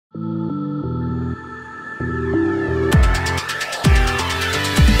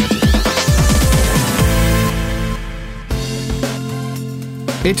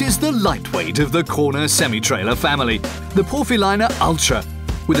It is the lightweight of the KRONE semi-trailer family, the Profi Liner Ultra.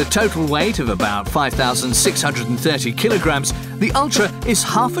 With a total weight of about 5,630 kilograms, the Ultra is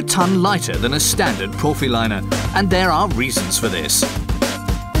half a ton lighter than a standard Profi Liner, and there are reasons for this.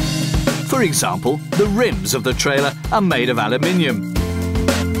 For example, the rims of the trailer are made of aluminium,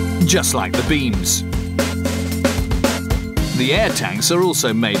 just like the beams. The air tanks are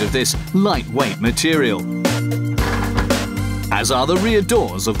also made of this lightweight material, as are the rear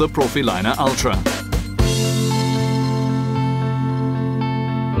doors of the Profi Liner Ultra.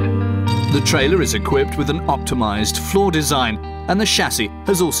 The trailer is equipped with an optimized floor design, and the chassis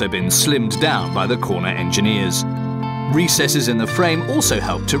has also been slimmed down by the KRONE engineers. Recesses in the frame also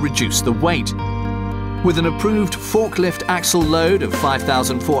help to reduce the weight. With an approved forklift axle load of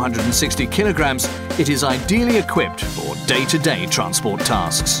 5,460 kilograms, it is ideally equipped for day-to-day transport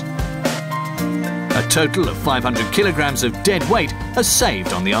tasks. A total of 500 kilograms of dead weight are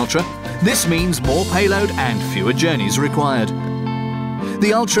saved on the Ultra. This means more payload and fewer journeys required.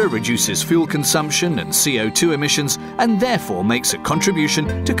 The Ultra reduces fuel consumption and CO2 emissions and therefore makes a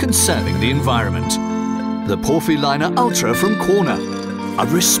contribution to conserving the environment. The Profi Liner Ultra from KRONE, a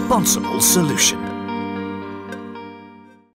responsible solution.